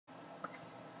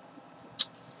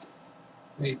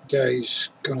Right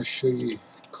guys, gonna show you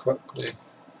quickly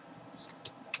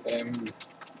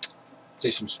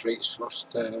do some sprites first.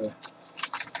 How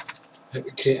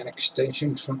to create an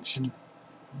extension function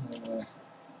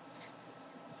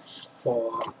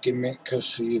for GameMaker.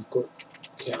 So you've got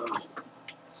your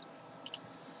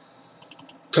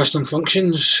custom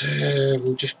functions.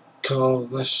 We'll just call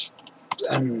this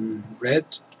in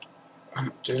red.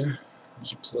 That'll do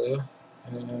as a player.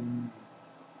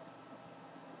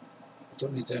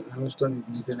 Don't need anything else, don't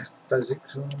even need any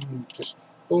physics on them, just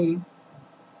boom,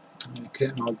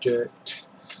 create an object,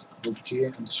 obj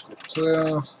underscore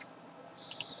player,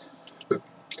 give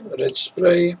it a red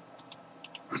sprite,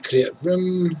 create a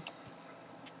room,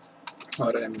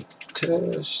 rm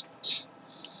test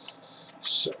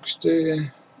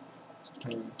 60,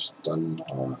 it's done.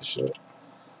 So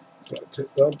gotta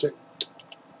put the object,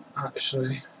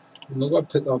 actually I'm not going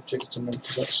to put the object in there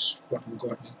because that's what I'm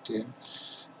going to do.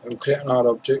 We'll create another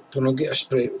object, and we'll get a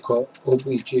sprite we call it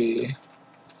obj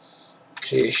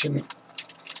creation,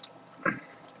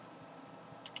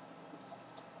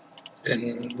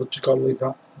 and we'll just leave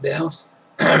that there.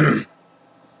 I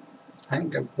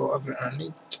think I've got everything I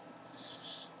need.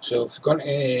 So if we're going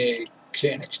to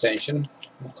create an extension,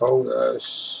 we'll call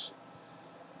this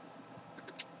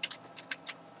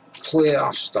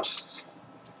player stuff,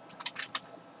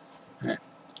 right,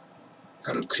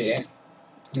 and create,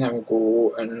 and then we'll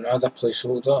go in another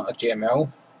placeholder, a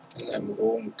GML, and then we'll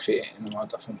go and create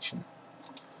another function.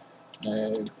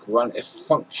 Now go into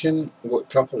function, we'll go to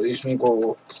properties, and we'll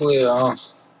go player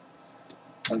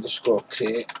underscore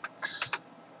create,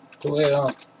 player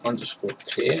underscore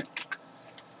create.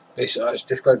 Basically that's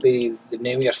just going to be the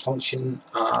name of your function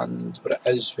and what it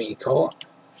is when you call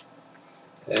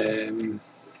it.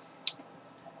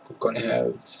 We're going to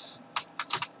have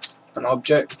an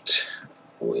object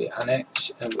with an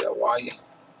x and with a y,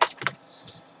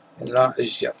 and that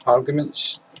is your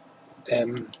arguments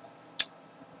in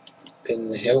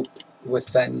the help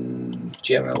within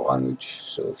GML language.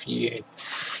 So if you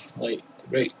like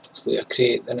right player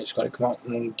create, then it's going to come up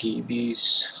and give you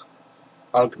these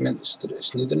arguments that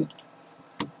it's needing.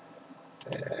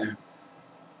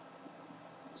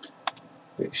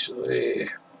 Basically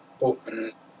I'll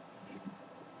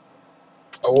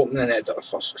open an editor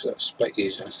first because that's a bit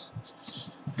easier.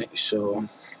 Right, so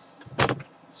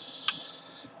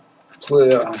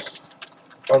player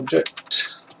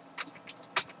object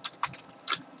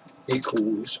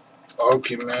equals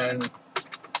argument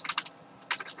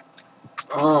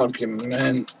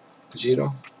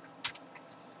 0,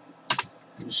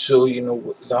 and so you know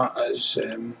what that is.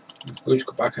 We'll just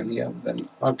go back in here, then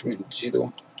argument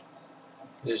 0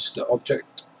 is the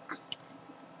object,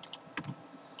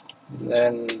 and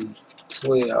then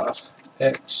player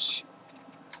x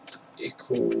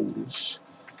equals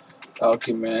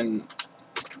argument,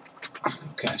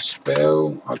 okay,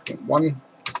 spell argument 1,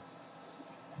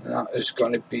 and that is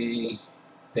going to be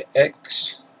the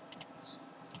x,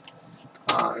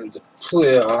 and the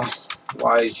player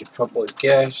y, as you probably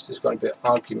guessed, is going to be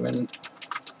argument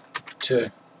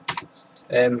 2.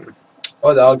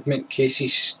 All the argument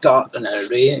cases start in an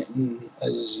array, and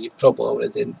as you probably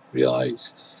already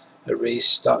realise, arrays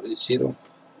start at 0.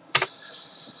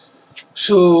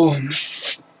 So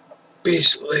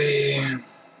basically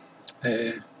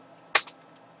if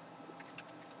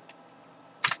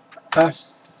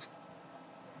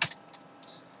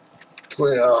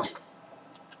player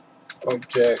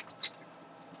object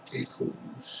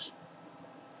equals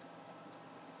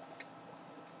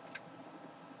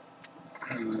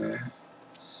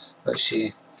let's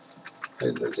see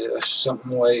how do I do this,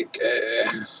 something like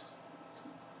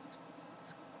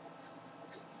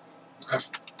if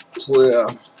player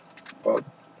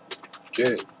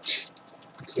object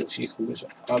equals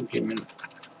argument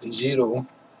 0,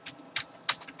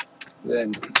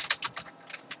 then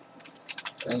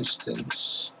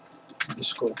instance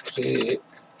underscore create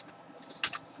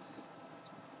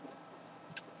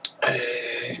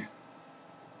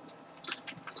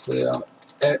player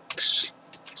x,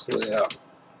 player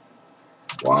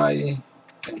y,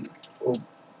 and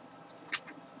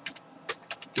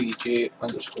obj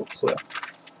underscore player.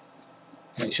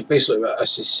 Right, so basically what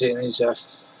this is saying is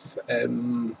if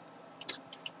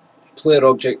player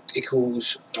object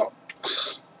equals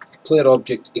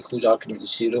argument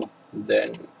 0, then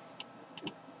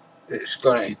it's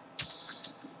going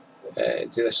to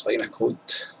do this line of code.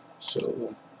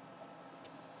 So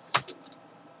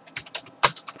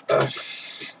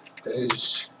if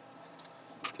is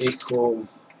equal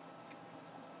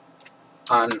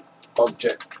an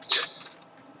object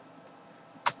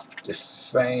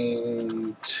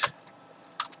defined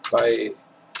by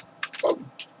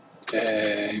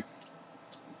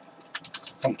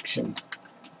function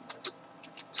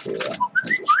player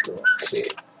underscore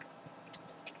create.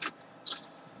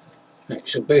 Right,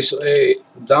 so basically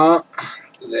that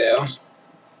there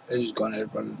is going to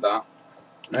run that,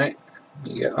 right?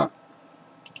 You get that?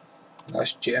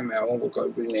 That's GML. We've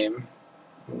got to rename.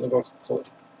 We've got to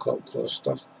call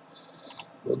stuff.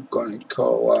 We're going to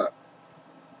call it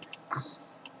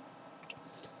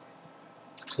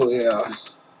player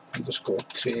underscore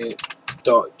create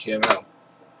dot GML.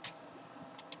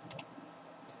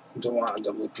 Don't want to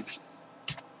double.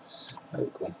 There we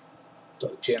go.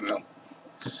 Dot GML.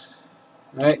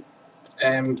 Right.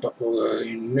 But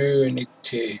we now need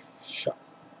to shut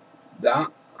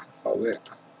that. Oh wait.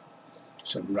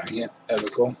 Something right here. There we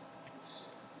go.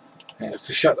 If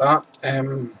we shut that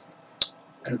and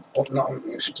open that up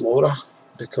in Explorer,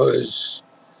 because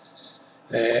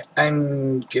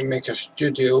in GameMaker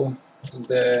Studio,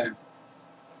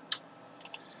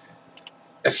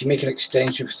 if you make an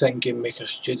extension within GameMaker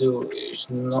Studio, it's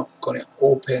not going to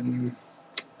open.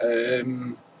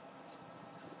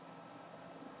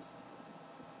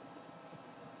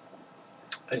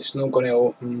 It's not going to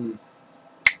open.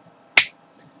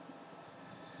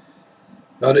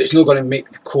 Or it's not going to make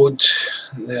the code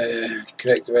the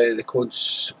correct way the code's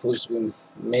supposed to be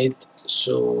made,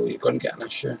 so you're going to get an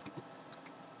issue.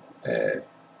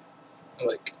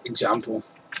 Like example,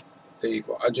 there you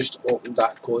go. I just opened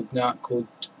that code, and that code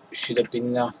should have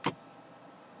been there.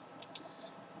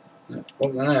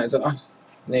 Open an editor,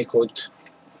 no code,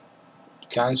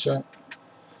 cancel.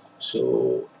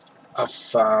 So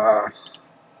if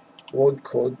load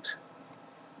code,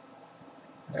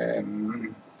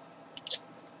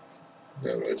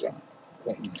 where is it?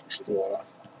 Open Explorer.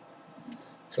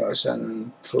 So it's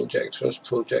in projects. Where's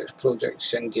projects?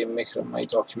 Projects in GameMaker and My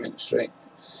Documents, right?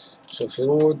 So if we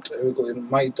load, we go to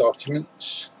My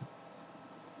Documents,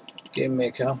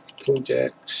 GameMaker,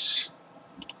 Projects,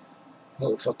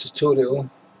 look for tutorial,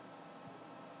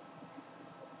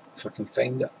 if I can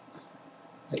find it,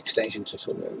 extension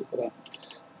tutorial, there we go,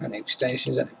 and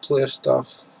extensions into player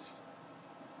stuff,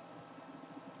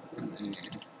 and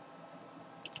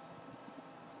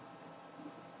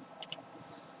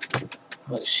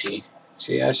let's see,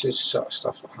 this is sort of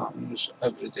stuff that happens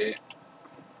every day,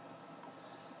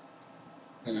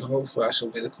 and hopefully this will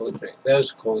be the code. Right,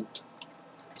 there's the code,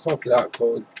 copy that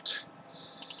code,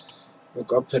 we've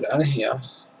got to put it in here.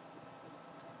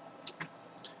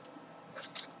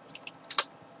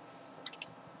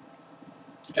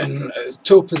 And at the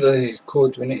top of the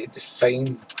code we need to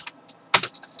define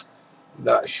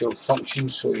that show function,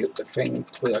 so you're defining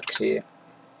player create.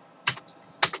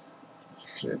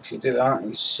 So if you do that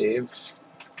and save,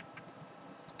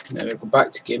 then we go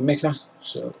back to GameMaker.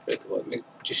 So right, let me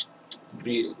just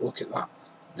look at that.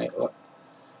 Right, look.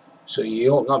 So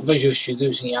you open up Visual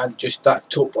Studios and you add just that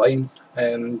top line,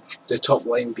 the top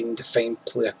line being defined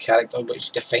player character,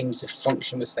 which defines the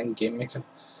function within GameMaker.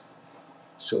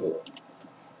 So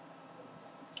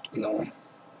no.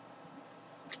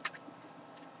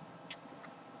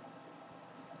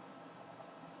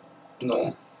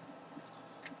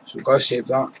 So we've got to save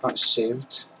that. That's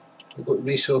saved. We've got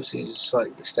resources,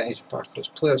 select extension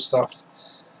package, player stuff,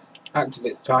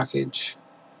 activate the package.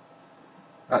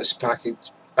 That's the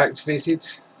package activated.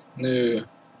 Now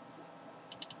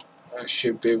I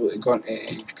should be able to go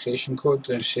into creation code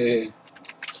and say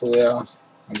player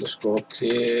underscore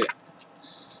create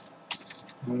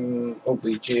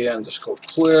obj underscore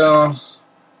player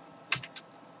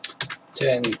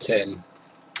 1010,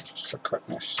 just for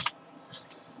quickness.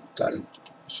 Done.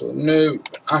 So now when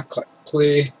I click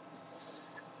play,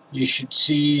 you should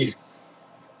see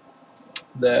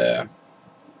the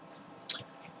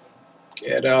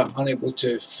error, unable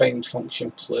to find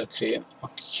function player create.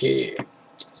 Okay.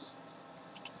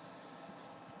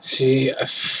 See,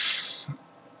 if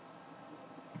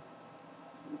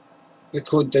the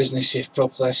code doesn't save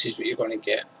properly, this is what you're going to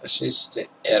get. This is the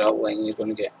error line you're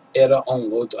going to get. Error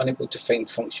unload, unable to find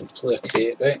function player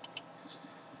create, right?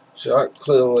 So that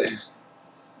clearly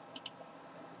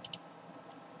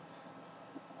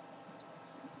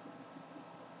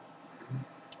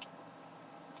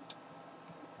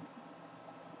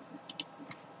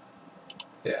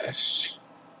yes.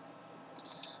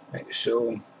 Right,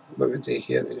 so what we do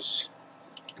here is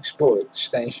export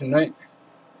extension, right?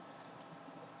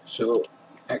 So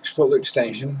export the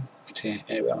extension to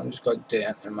anywhere. I'm just going to do it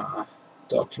into my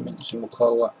documents and we'll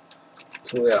call it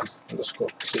player underscore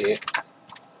create.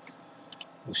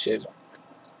 We'll save it.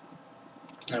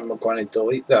 And we're going to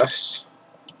delete this.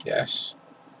 Yes.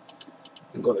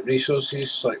 We've got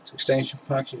resources, select extension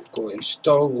package, we'll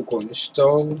go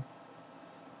install,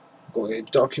 go to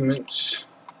documents,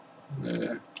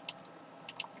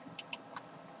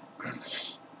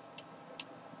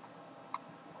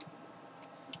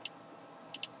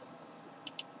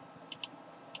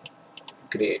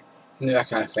 great, now I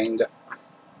can't find it.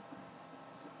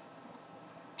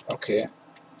 Okay,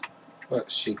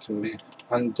 let's see, can we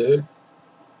undo?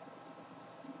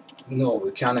 No,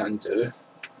 we can't undo.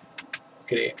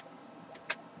 Great.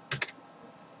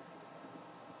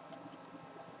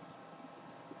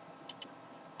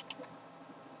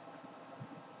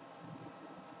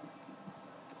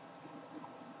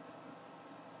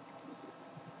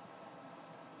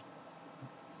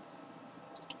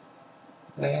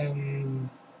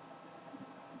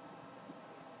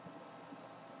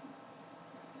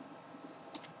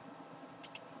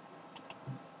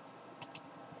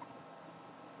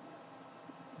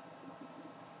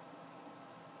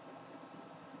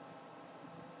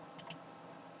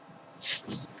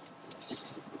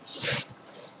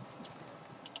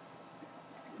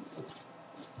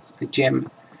 The gem.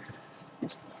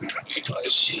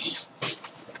 Let's see.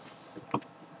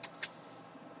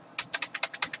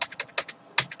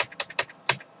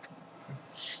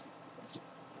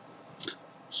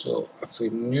 So if we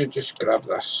now just grab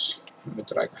this, and we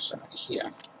drag this in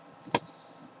here.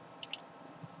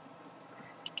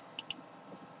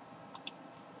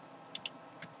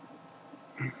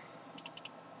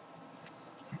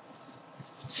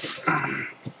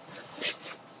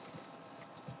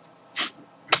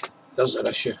 There's our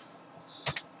issue.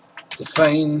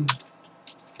 Define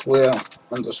player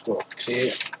underscore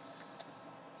create.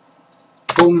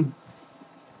 Boom.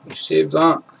 We save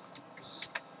that.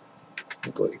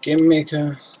 We go to game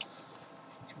maker.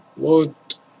 Load.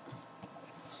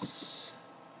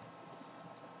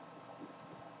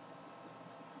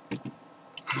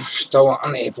 Still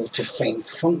unable to find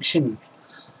function.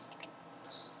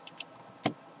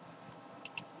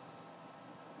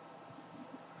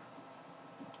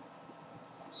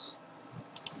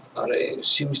 Alright, it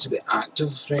seems to be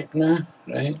active right now.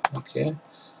 Right, okay.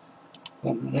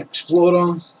 Open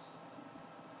Explorer.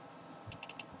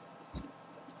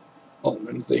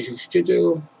 Open Visual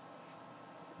Studio.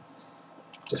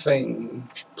 Define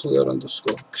player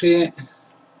underscore create.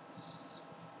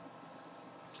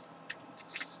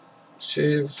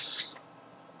 Save.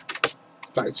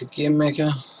 Back to game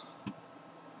maker.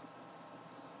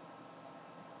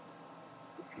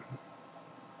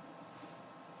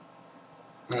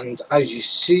 And as you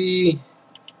see,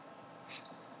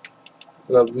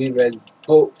 the wee red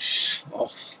box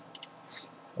of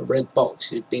a red box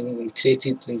has been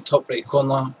created in the top right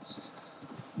corner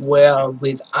where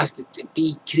we'd asked it to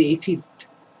be created.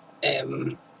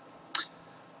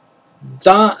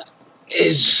 That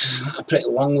is a pretty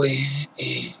long way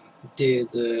to do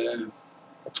the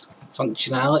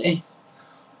functionality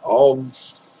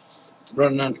of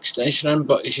running an extension in,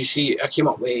 but as you see, I came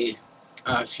up with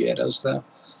a few errors there,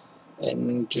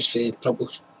 and just for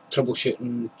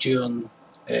troubleshooting during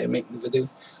making the video.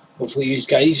 Hopefully you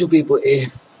guys will be able to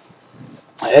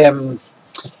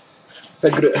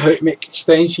figure out how to make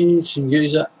extensions and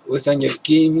use it within your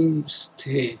games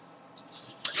to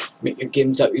make your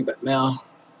games a wee bit more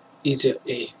easier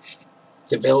to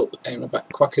develop and a bit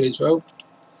quicker as well.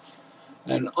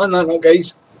 And on that note,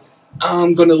 guys,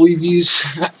 I'm going to leave yous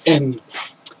and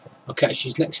I'll catch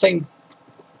you next time.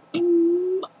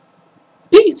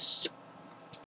 Peace!